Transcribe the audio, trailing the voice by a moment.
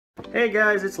Hey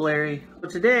guys, it's Larry. So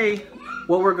today,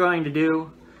 what we're going to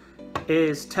do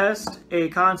is test a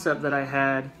concept that I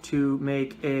had to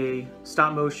make a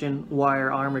stop motion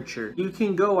wire armature. You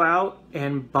can go out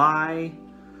and buy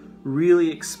really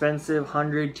expensive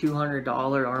 $100,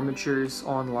 $200 armatures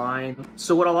online.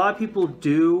 So what a lot of people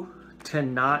do to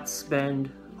not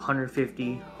spend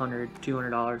 $150, $100,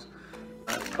 $200,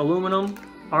 aluminum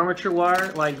armature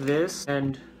wire like this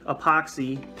and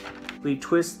epoxy. We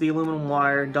twist the aluminum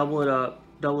wire, double it up,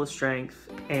 double the strength,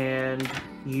 and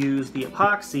use the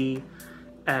epoxy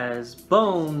as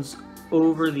bones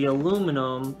over the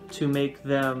aluminum to make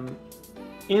them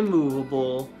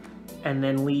immovable, and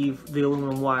then leave the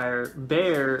aluminum wire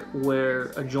bare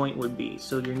where a joint would be.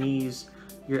 So your knees,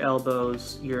 your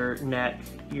elbows, your neck,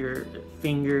 your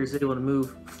fingers, able to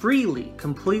move freely,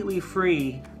 completely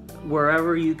free.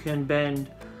 Wherever you can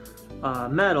bend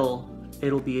metal,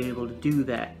 it'll be able to do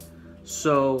that.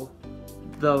 So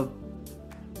the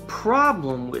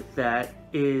problem with that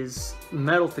is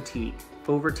metal fatigue.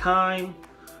 Over time,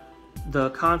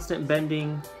 the constant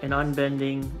bending and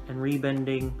unbending and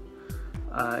rebending,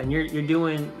 and you're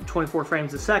doing 24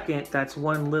 frames a second, that's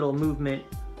one little movement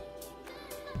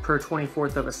per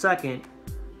 24th of a second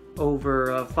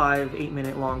over a 5-8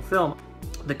 minute long film.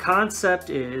 The concept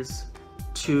is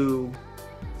to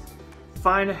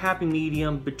find a happy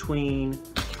medium between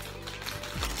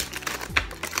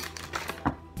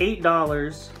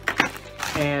 $8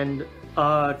 and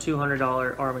a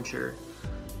 $200 armature.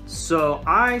 So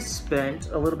I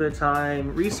spent a little bit of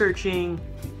time researching,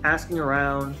 asking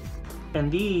around,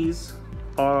 and these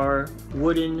are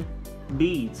wooden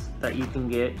beads that you can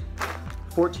get.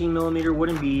 14mm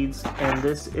wooden beads, and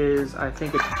this is, I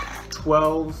think, a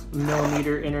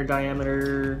 12mm inner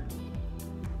diameter.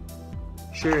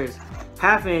 Sure is.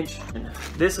 1/2 inch.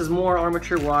 This is more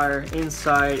armature wire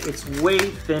inside. It's way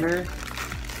thinner.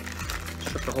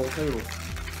 Shook the whole table.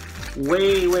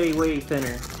 Way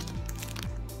thinner.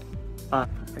 I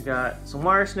got some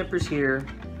wire snippers here,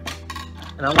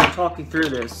 and I'm going to talk you through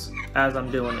this as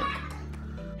I'm doing it.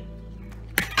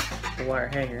 The wire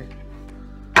hanger.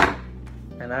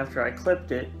 And after I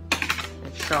clipped it,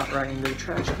 it shot right into the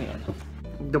trash can.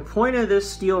 The point of this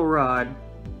steel rod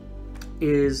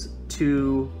is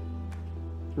to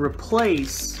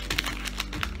replace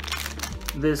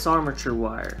this armature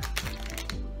wire.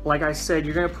 Like I said,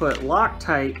 you're going to put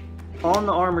Loctite on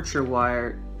the armature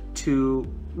wire to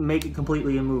make it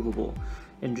completely immovable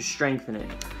and to strengthen it.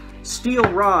 Steel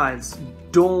rods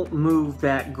don't move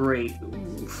that great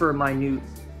for minute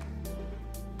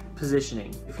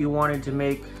positioning. If you wanted to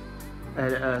make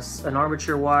an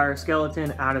armature wire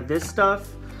skeleton out of this stuff,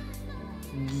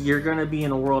 you're going to be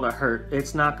in a world of hurt.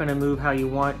 It's not going to move how you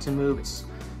want it to move,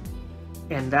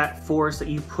 and that force that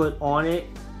you put on it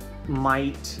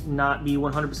might not be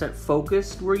 100%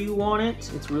 focused where you want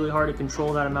it. It's really hard to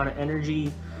control that amount of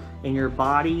energy in your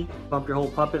body. Bump your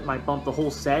whole puppet, might bump the whole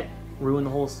set, ruin the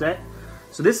whole set.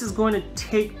 So this is going to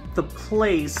take the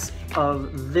place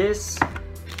of this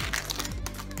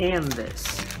and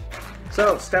this.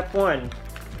 So step one,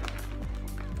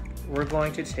 we're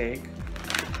going to take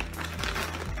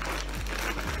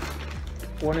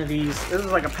one of these. This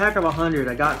is like a pack of 100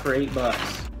 I got for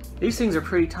 $8. These things are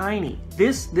pretty tiny.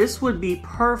 This would be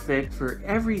perfect for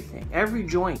everything, every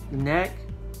joint, neck,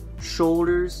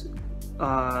 shoulders,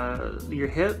 your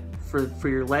hip, for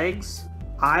your legs,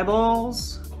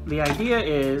 eyeballs. The idea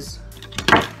is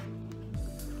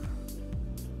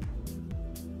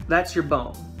that's your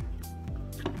bone.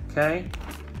 Okay?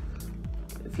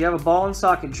 If you have a ball and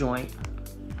socket joint,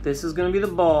 this is going to be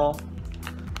the ball,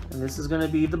 and this is going to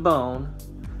be the bone.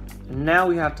 And now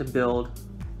we have to build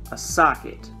a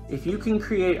socket. If you can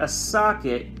create a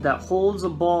socket that holds a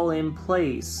ball in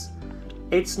place,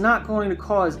 it's not going to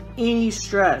cause any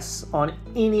stress on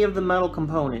any of the metal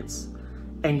components,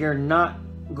 and you're not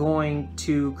going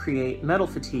to create metal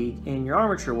fatigue in your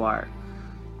armature wire.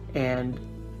 And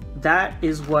that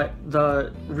is what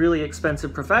the really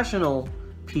expensive professional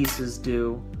pieces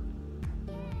do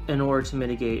in order to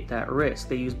mitigate that risk.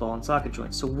 They use ball and socket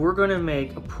joints. So we're going to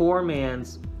make a poor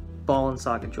man's ball and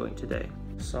socket joint today.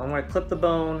 So I'm going to clip the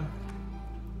bone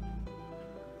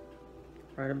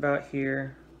right about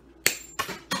here.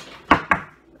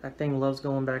 That thing loves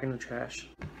going back in the trash.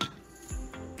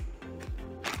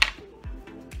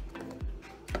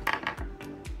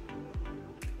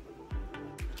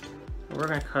 We're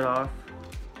going to cut off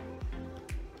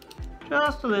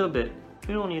just a little bit.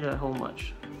 We don't need that whole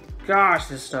much. Gosh,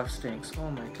 this stuff stinks.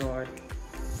 Oh my god.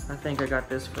 I think I got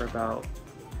this for about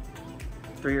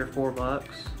 $3 or $4.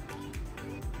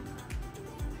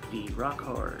 Be rock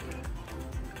hard.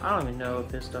 I don't even know if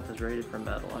this stuff is rated for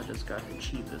metal. I just got the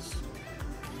cheapest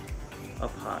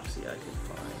epoxy I could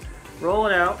find. Roll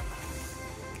it out.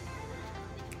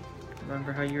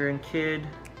 Remember how you're a kid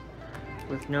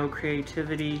with no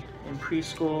creativity in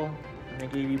preschool and they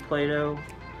gave you Play-Doh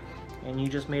and you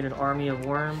just made an army of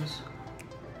worms?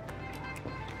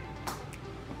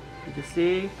 You can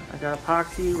see I got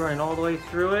epoxy running all the way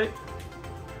through it.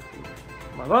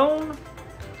 My bone.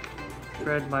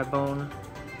 Thread my bone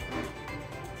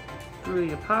through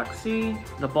the epoxy.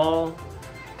 The ball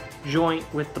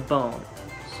joint with the bone.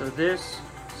 So this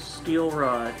steel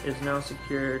rod is now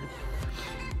secured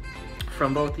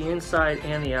from both the inside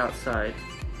and the outside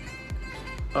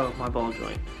of my ball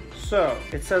joint. So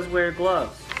it says wear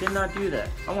gloves. Did not do that.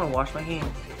 I want to wash my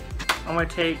hands. I'm going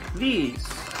to take these.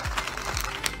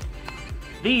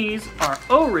 These are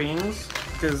O-rings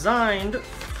designed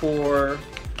for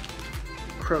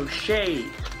crochet,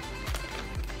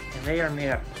 and they are made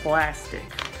of plastic.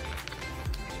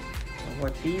 And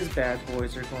what these bad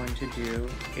boys are going to do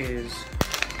is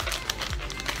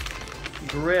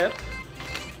grip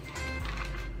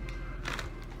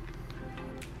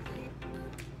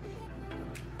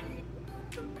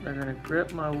they're going to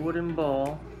grip my wooden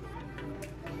ball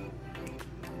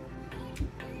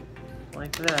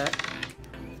like that.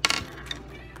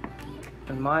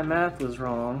 And my math was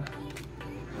wrong.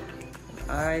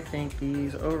 I think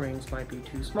these O-rings might be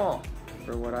too small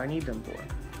for what I need them for.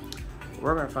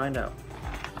 We're gonna find out.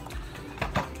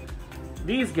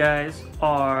 These guys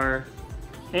are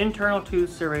internal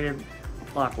tooth serrated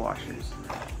lock washers.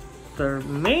 Their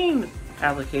main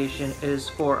application is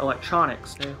for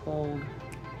electronics. They hold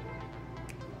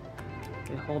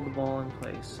the ball in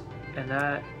place, and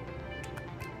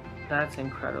that's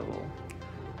incredible.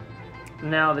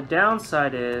 Now the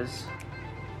downside is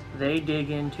they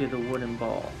dig into the wooden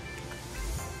ball.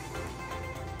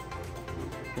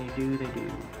 They do.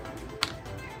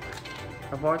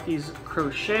 I bought these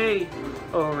crochet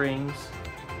O-rings.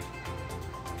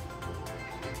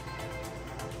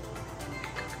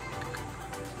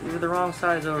 These are the wrong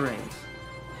size O-rings.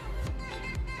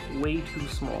 Way too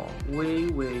small. Way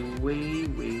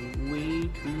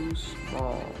too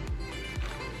small.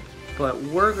 But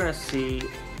we're gonna see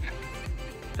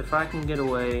if I can get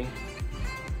away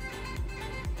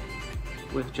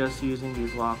with just using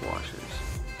these lock washers.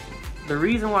 The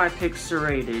reason why I picked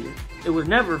serrated, it was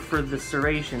never for the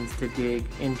serrations to dig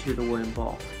into the wooden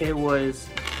ball. It was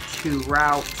to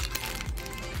route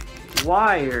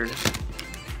wire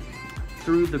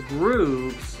through the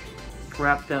grooves,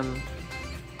 wrap them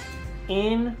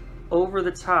in over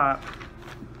the top,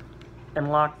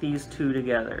 and lock these two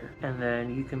together. And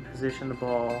then you can position the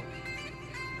ball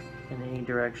in any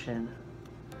direction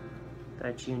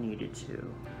that you needed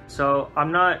to. So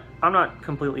I'm not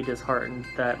completely disheartened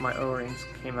that my O-rings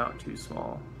came out too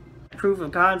small. Proof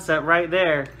of concept right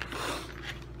there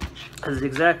is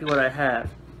exactly what I have.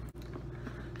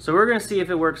 So we're gonna see if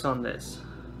it works on this.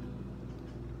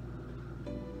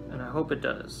 And I hope it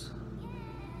does.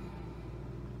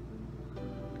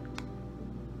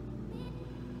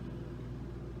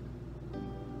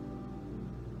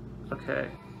 Okay.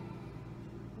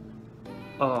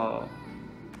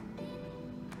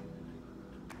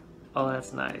 Oh,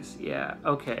 that's nice. Yeah,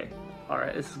 okay.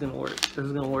 Alright, this is gonna work. This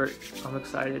is gonna work. I'm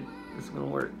excited. This is gonna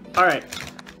work. Alright.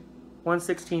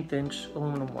 1/16 inch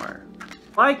aluminum wire.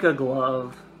 Like a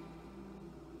glove.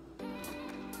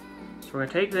 So we're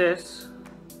gonna take this.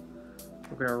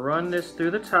 We're gonna run this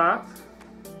through the top.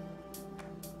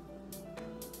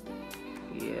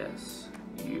 Yes.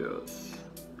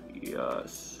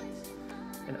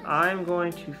 And I'm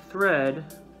going to thread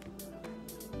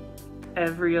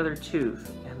every other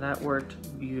tooth, and that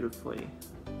worked beautifully.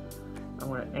 I'm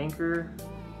going to anchor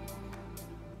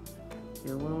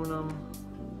the aluminum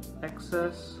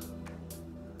excess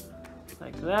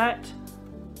like that.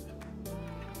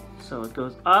 So it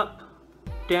goes up,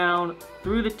 down,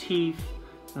 through the teeth,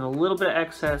 and a little bit of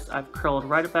excess I've curled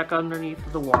right back underneath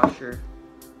the washer.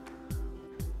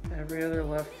 Every other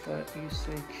left foot you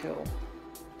say kill.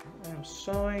 I'm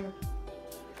sewing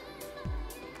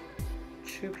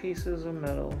 2 pieces of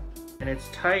metal, and it's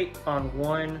tight on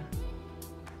one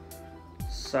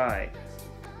side,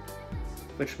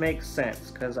 which makes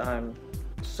sense because I'm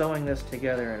sewing this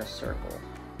together in a circle.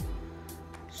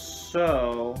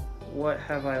 So what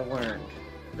have I learned?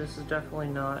 This is definitely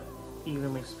not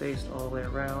evenly spaced all the way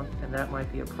around, and that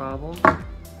might be a problem.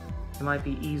 It might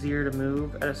be easier to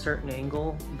move at a certain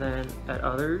angle than at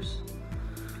others,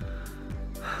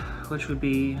 which would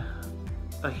be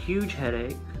a huge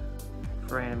headache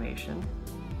for animation.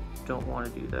 Don't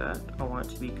want to do that. I want it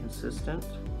to be consistent.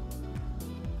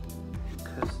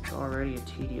 because it's already a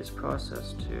tedious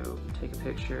process to take a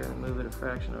picture and move it a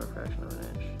fraction of an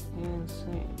inch.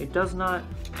 Insane. It does not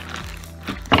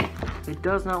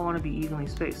want to be evenly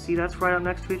spaced. See, that's right up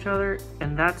next to each other,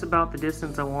 and that's about the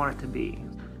distance I want it to be.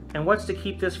 And what's to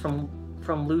keep this from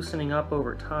loosening up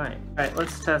over time? All right,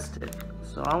 let's test it.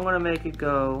 So I'm going to make it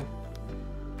go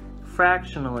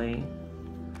fractionally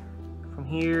from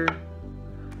here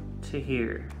to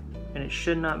here, and it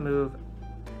should not move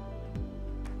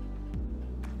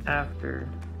after.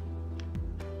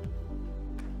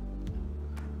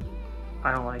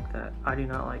 I don't like that. I do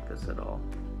not like this at all.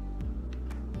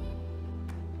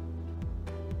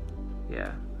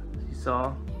 Yeah, as you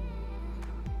saw,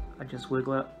 I just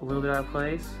wiggle it a little bit out of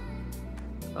place.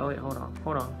 Oh wait, hold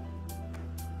on.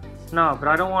 No, but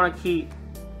I don't want to keep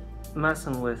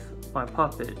messing with my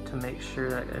puppet to make sure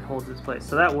that it holds its place.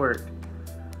 So that worked.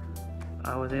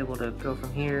 I was able to go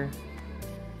from here.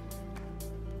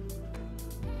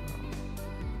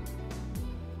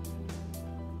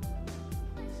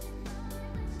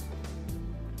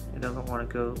 It doesn't want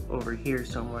to go over here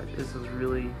so much. This is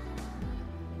really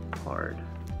hard.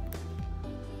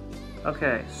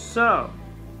 Okay, so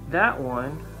that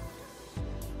one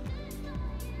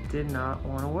did not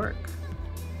want to work.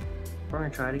 We're gonna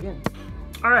try it again.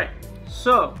 All right,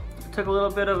 so I took a little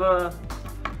bit of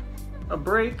a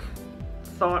break,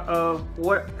 thought of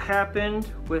what happened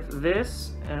with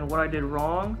this and what I did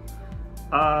wrong.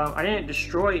 I didn't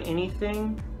destroy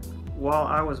anything while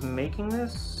I was making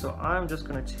this, so I'm just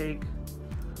gonna take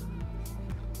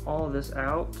all of this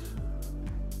out.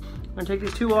 I'm gonna take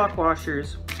these two lock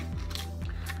washers.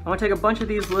 I'm gonna take a bunch of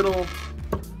these little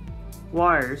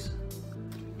wires.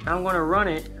 I'm gonna run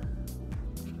it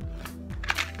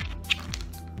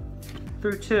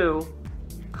through two,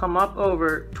 come up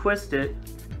over, twist it,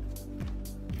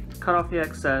 cut off the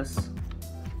excess.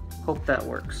 Hope that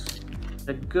works.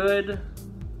 The good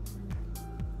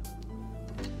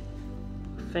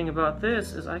thing about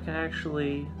this is I can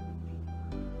actually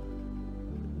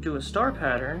do a star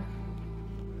pattern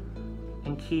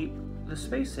and keep the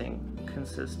spacing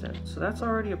consistent. So that's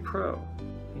already a pro.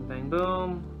 Bing, bang,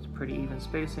 boom. It's pretty even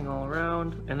spacing all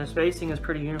around. And the spacing is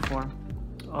pretty uniform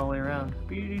all the way around.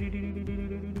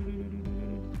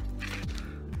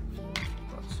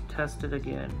 Let's test it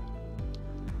again.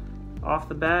 Off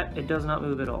the bat, it does not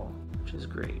move at all, which is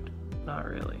great. Not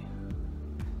really.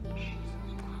 Jesus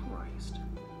Christ.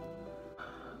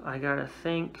 I gotta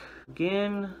think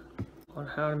again on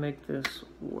how to make this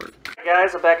work. Hey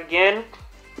guys, I'm back again.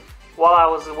 While I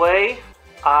was away,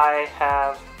 I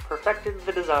have perfected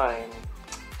the design.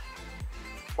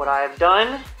 What I have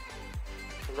done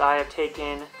is I have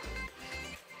taken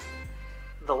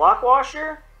the lock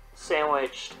washer,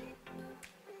 sandwiched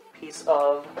a piece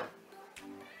of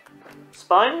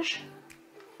sponge.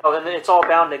 Oh, and then it's all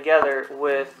bound together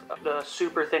with the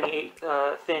super thin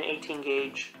 18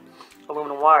 gauge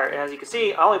aluminum wire. And as you can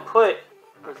see, I only put,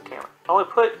 where's the camera? I only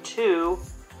put 2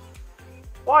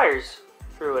 wires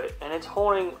through it, and it's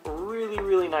holding really,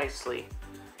 really nicely.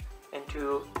 And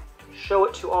to show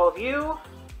it to all of you,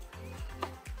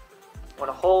 I'm going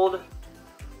to hold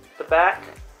the back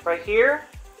right here.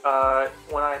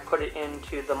 When I put it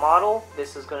into the model,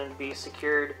 this is going to be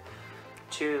secured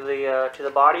to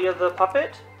the body of the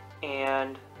puppet,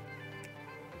 and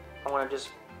I'm going to just,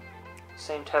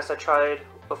 same test I tried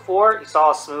before. You saw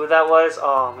how smooth that was?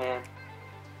 Oh man.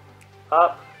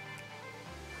 Up,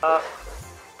 up,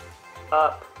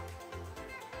 up,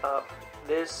 up.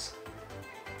 This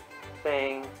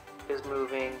thing is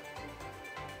moving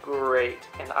great.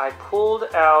 And I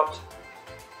pulled out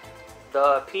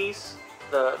the piece,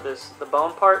 the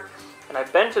bone part, and I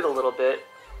bent it a little bit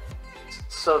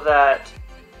so that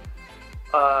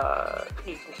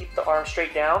you can keep the arm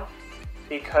straight down,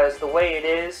 because the way it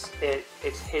is,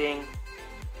 it's hitting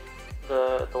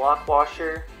the lock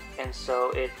washer, and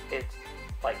so it's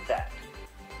like that.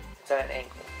 It's at an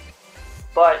angle.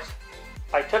 But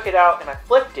I took it out and I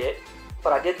flipped it,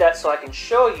 but I did that so I can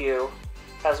show you,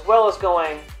 as well as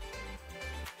going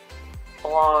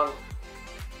along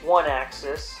one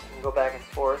axis and go back and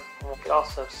forth, and we could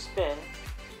also spin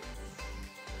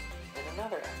in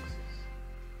another axis.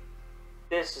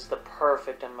 This is the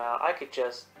perfect amount. I could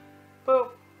just boop.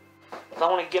 So I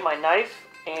want to get my knife,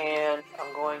 and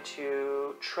I'm going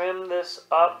to trim this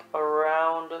up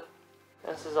around.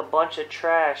 This is a bunch of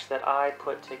trash that I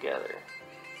put together.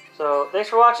 So thanks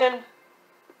for watching.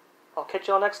 I'll catch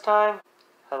you all next time.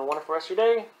 Have a wonderful rest of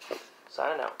your day.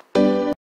 Signing out.